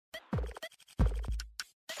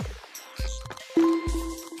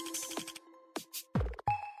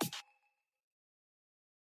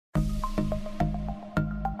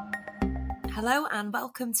Hello and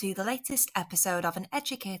welcome to the latest episode of an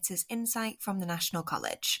Educator's Insight from the National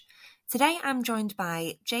College. Today I'm joined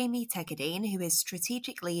by Jamie Tegerdine, who is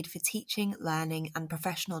Strategic Lead for Teaching, Learning and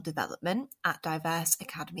Professional Development at Diverse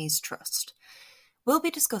Academies Trust. We'll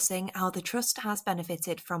be discussing how the Trust has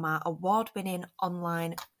benefited from our award-winning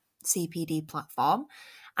online CPD platform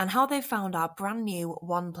and how they've found our brand new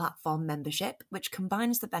One Platform membership, which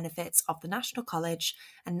combines the benefits of the National College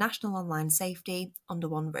and National Online Safety under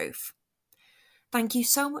one roof. Thank you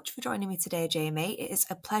so much for joining me today, Jamie. It is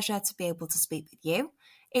a pleasure to be able to speak with you.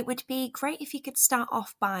 It would be great if you could start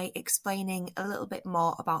off by explaining a little bit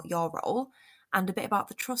more about your role and a bit about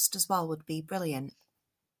the Trust as well would be brilliant.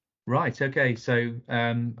 Right, okay, so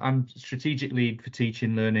I'm Strategic Lead for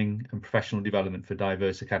Teaching, Learning and Professional Development for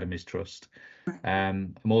Diverse Academies Trust.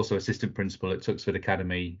 I'm also Assistant Principal at Tuxford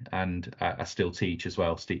Academy and I still teach as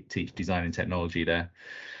well, teach design and technology there.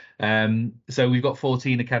 So we've got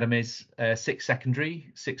 14 academies, 6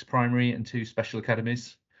 secondary, 6 primary and 2 special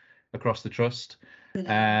academies across the trust.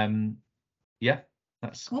 Yeah,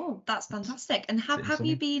 that's cool. That's fantastic. And have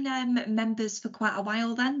you been members for quite a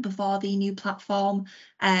while then, before the new platform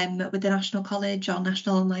with the National College or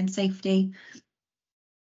National Online Safety?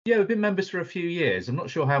 Yeah, we've been members for a few years. I'm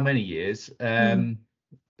not sure how many years, but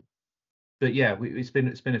yeah, it's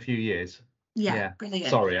been a few years. Yeah, brilliant.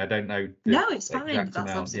 Sorry, I don't know. No, it's fine. That's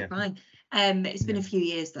absolutely fine. It's been a few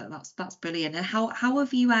years though. That's brilliant. And how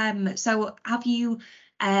have you so have you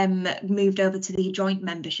moved over to the joint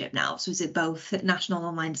membership now? So is it both National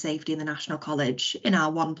Online Safety and the National College in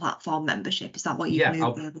our One Platform membership? Is that what you've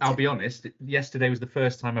moved over to? I'll be honest, yesterday was the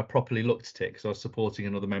first time I properly looked at it because I was supporting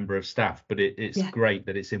another member of staff, but it's great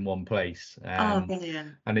that it's in one place.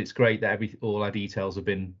 Brilliant. And it's great that all our details have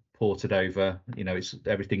been ported over,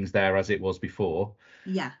 everything's there as it was before.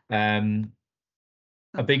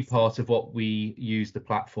 A big part of what we use the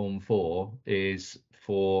platform for is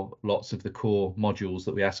for lots of the core modules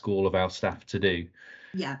that we ask all of our staff to do.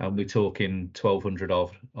 And we're talking 1,200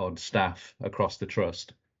 odd staff across the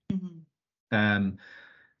trust.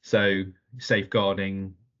 So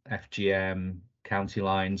safeguarding, FGM, county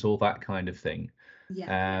lines, all that kind of thing.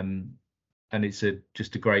 And it's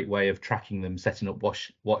just a great way of tracking them, setting up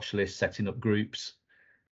watch lists, setting up groups.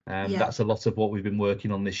 That's a lot of what we've been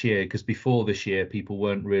working on this year, because before this year people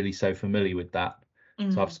weren't really so familiar with that.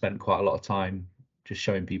 So I've spent quite a lot of time just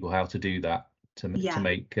showing people how to do that to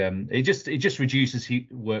make it just reduces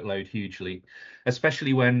workload hugely,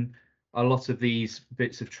 especially when a lot of these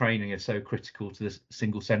bits of training are so critical to the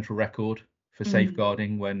single central record for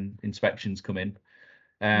safeguarding when inspections come in.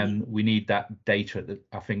 We need that data at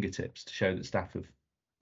our fingertips to show that staff have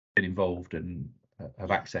been involved and have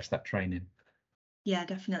accessed that training. Yeah,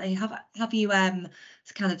 definitely. Have you kind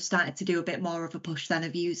of started to do a bit more of a push then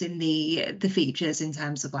of using the features in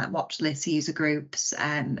terms of like watch lists, user groups,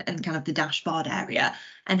 and kind of the dashboard area?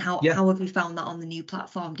 And how have you found that on the new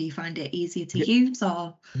platform? Do you find it easier to use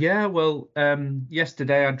or? Yeah, well,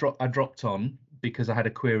 yesterday I dropped on because I had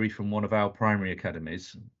a query from one of our primary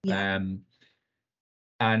academies.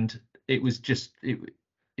 And it was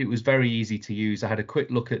it was very easy to use. I had a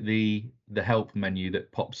quick look at the help menu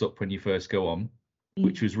that pops up when you first go on,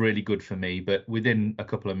 which was really good for me. But within a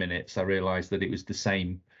couple of minutes, I realised that it was the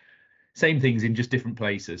same things in just different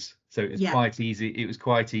places. So it was quite easy. It was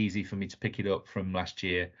quite easy for me to pick it up from last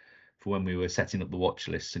year for when we were setting up the watch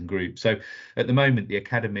lists and groups. So at the moment, the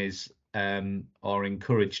academies are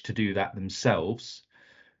encouraged to do that themselves.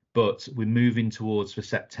 But we're moving towards, for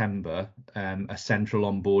September, a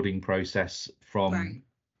central onboarding process from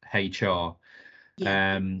HR,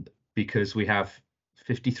 because we have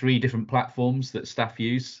 53 different platforms that staff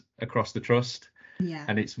use across the trust.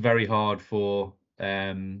 And it's very hard for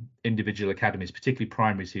individual academies, particularly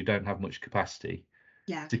primaries who don't have much capacity,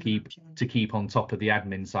 to keep on top of the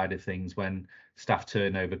admin side of things when staff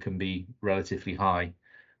turnover can be relatively high,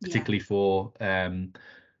 particularly for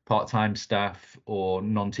part-time staff or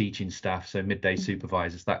non-teaching staff, so midday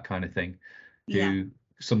supervisors, that kind of thing, who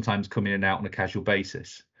sometimes come in and out on a casual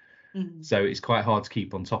basis. So it's quite hard to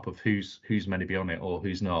keep on top of who's meant to be on it or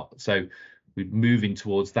who's not. So we're moving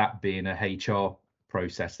towards that being a HR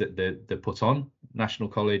process that they're put on National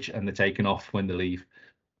College and they're taken off when they leave.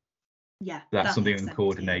 That's something I'm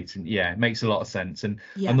coordinating. It makes a lot of sense. And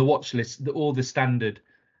the watch list, all the standard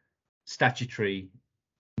statutory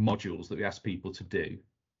modules that we ask people to do,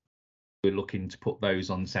 we're looking to put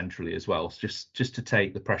those on centrally as well, just to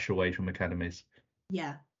take the pressure away from academies.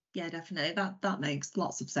 Yeah, definitely. That makes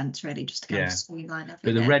lots of sense, really, just to kind of streamline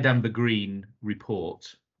everything. But the red, amber, green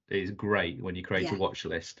report is great when you create a watch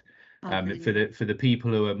list. For the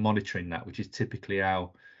people who are monitoring that, which is typically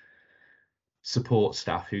our support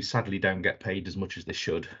staff who sadly don't get paid as much as they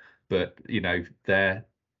should, but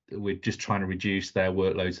we're just trying to reduce their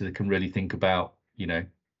workload so they can really think about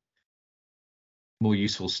more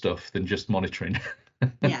useful stuff than just monitoring.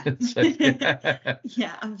 Yeah. So,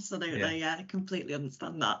 Yeah, absolutely. Yeah, I completely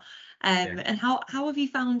understand that. Yeah. And how have you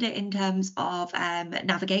found it in terms of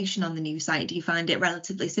navigation on the new site? Do you find it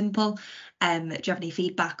relatively simple? Do you have any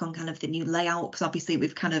feedback on kind of the new layout? Because obviously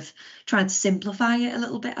we've kind of tried to simplify it a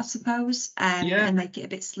little bit, I suppose, and make it a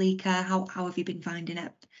bit sleeker. How have you been finding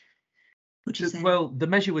it? Would you say? Well, the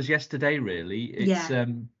measure was yesterday, really. It's Yeah.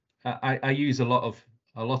 I use a lot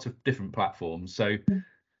of different platforms, so Mm.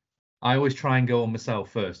 I always try and go on myself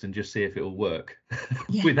first and just see if it'll work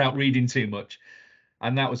Yeah. without reading too much.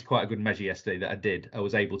 And that was quite a good measure yesterday that I did. I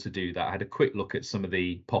was able to do that. I had a quick look at some of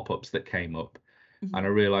the pop-ups that came up, and I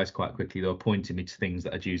realized quite quickly they were pointing me to things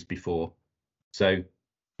that I'd used before. So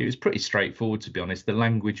it was pretty straightforward, to be honest. The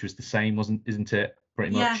language was the same, isn't it?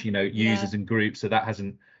 Pretty much, users and groups. So that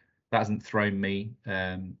hasn't thrown me.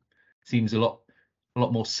 Seems a lot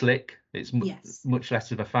more slick. It's Yes. much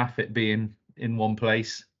less of a faff it being in one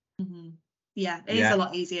place. Yeah, it is a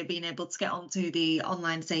lot easier being able to get onto the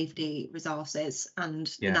online safety resources and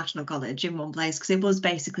the National College in one place, because it was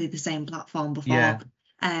basically the same platform before.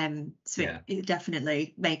 So it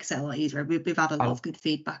definitely makes it a lot easier. We've had a lot of good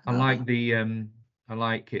feedback about that. I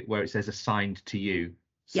like it where it says assigned to you.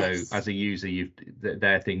 So as a user,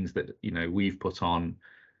 they're things that we've put on.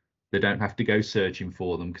 They don't have to go searching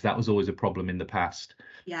for them, because that was always a problem in the past.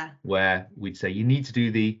 Yeah. Where we'd say you need to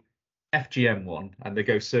do the FGM one, and they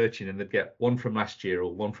go searching and they'd get one from last year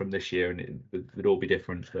or one from this year, and they'd all be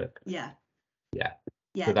different. But yeah.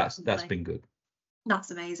 So that's been good.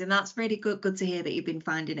 That's amazing. That's really good to hear that you've been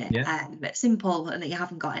finding it simple and that you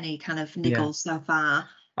haven't got any kind of niggles so far.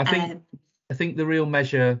 I think the real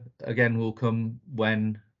measure again will come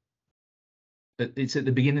when it's at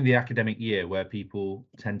the beginning of the academic year, where people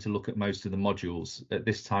tend to look at most of the modules. At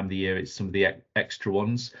this time of the year, it's some of the extra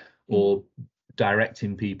ones, or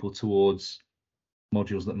directing people towards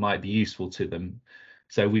modules that might be useful to them.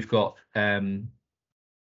 So we've got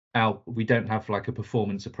we don't have like a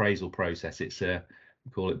performance appraisal process. It's we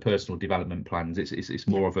call it personal development plans. It's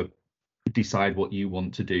more of a decide what you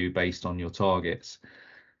want to do based on your targets,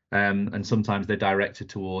 and sometimes they're directed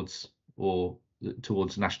towards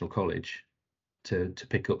National College to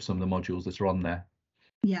pick up some of the modules that are on there.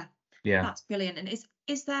 Yeah, that's brilliant. And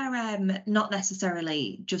is there not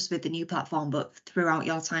necessarily just with the new platform, but throughout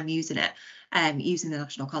your time using it, using the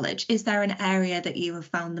National College, is there an area that you have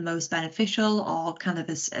found the most beneficial, or kind of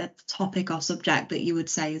a topic or subject that you would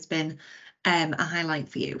say has been a highlight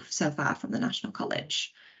for you so far from the National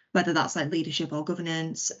College, whether that's like leadership or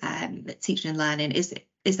governance, teaching and learning?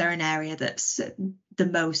 Is there an area that's the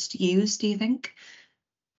most used, do you think?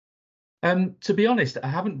 To be honest, I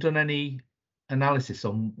haven't done any analysis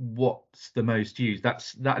on what's the most used.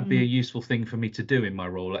 That'd be a useful thing for me to do in my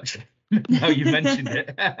role, actually. Now you mentioned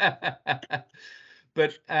it.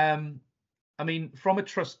 But I mean, from a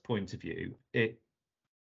trust point of view, it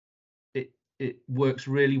works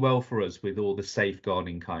really well for us with all the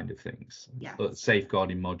safeguarding kind of things.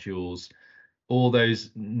 Safeguarding modules, all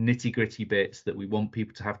those nitty-gritty bits that we want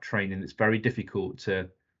people to have training. It's very difficult to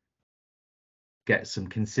get some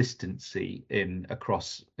consistency in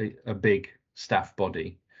across a big staff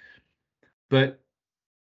body. But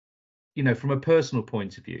from a personal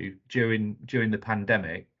point of view, during the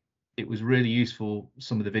pandemic, it was really useful,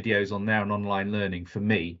 some of the videos on there and online learning, for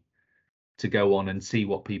me to go on and see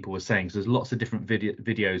what people were saying. So there's lots of different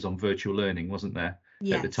videos on virtual learning, wasn't there,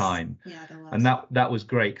 at the time? Yeah, there was. And that was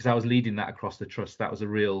great, because I was leading that across the trust. That was a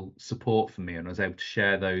real support for me, and I was able to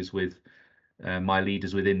share those with my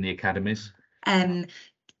leaders within the academies.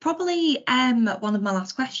 Probably one of my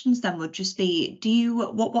last questions then would just be,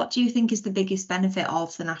 what do you think is the biggest benefit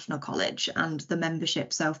of the National College and the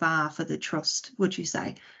membership so far for the trust, would you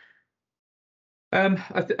say?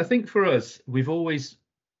 I think for us, we've always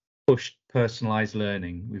pushed personalised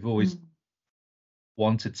learning. We've always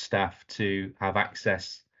wanted staff to have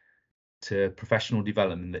access to professional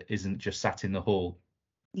development that isn't just sat in the hall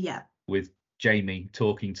with Jamie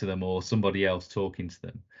talking to them or somebody else talking to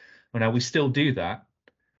them. Well, now we still do that.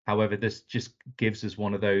 However, this just gives us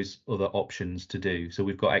one of those other options to do. So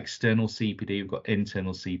we've got external CPD, we've got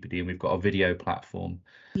internal CPD, and we've got a video platform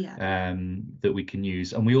that we can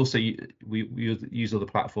use. And we also we use other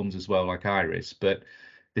platforms as well, like Iris. But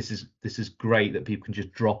this is great that people can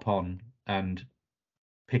just drop on and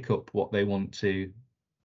pick up what they want to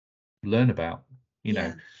learn about.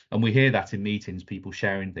 And we hear that in meetings, people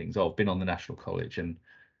sharing things. Oh, I've been on the National College, and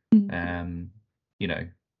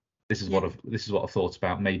this is Yeah. what I've thought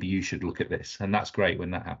about. Maybe you should look at this. And that's great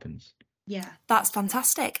when that happens. Yeah. That's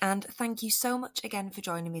fantastic. And thank you so much again for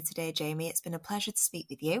joining me today, Jamie. It's been a pleasure to speak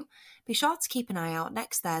with you. Be sure to keep an eye out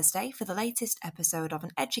next Thursday for the latest episode of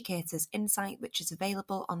An Educator's Insight, which is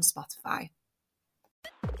available on Spotify.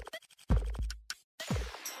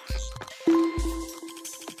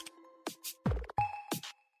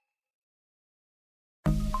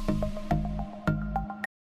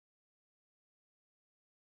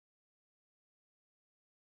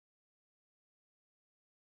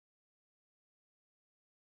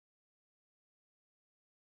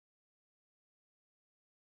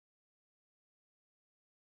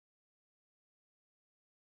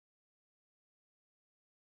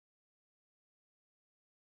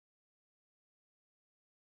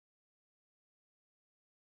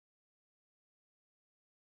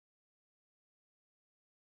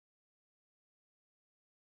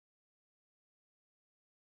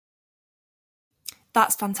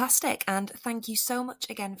 That's fantastic. And thank you so much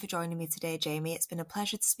again for joining me today, Jamie. It's been a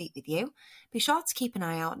pleasure to speak with you. Be sure to keep an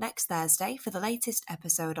eye out next Thursday for the latest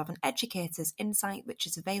episode of An Educator's Insight, which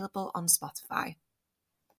is available on Spotify.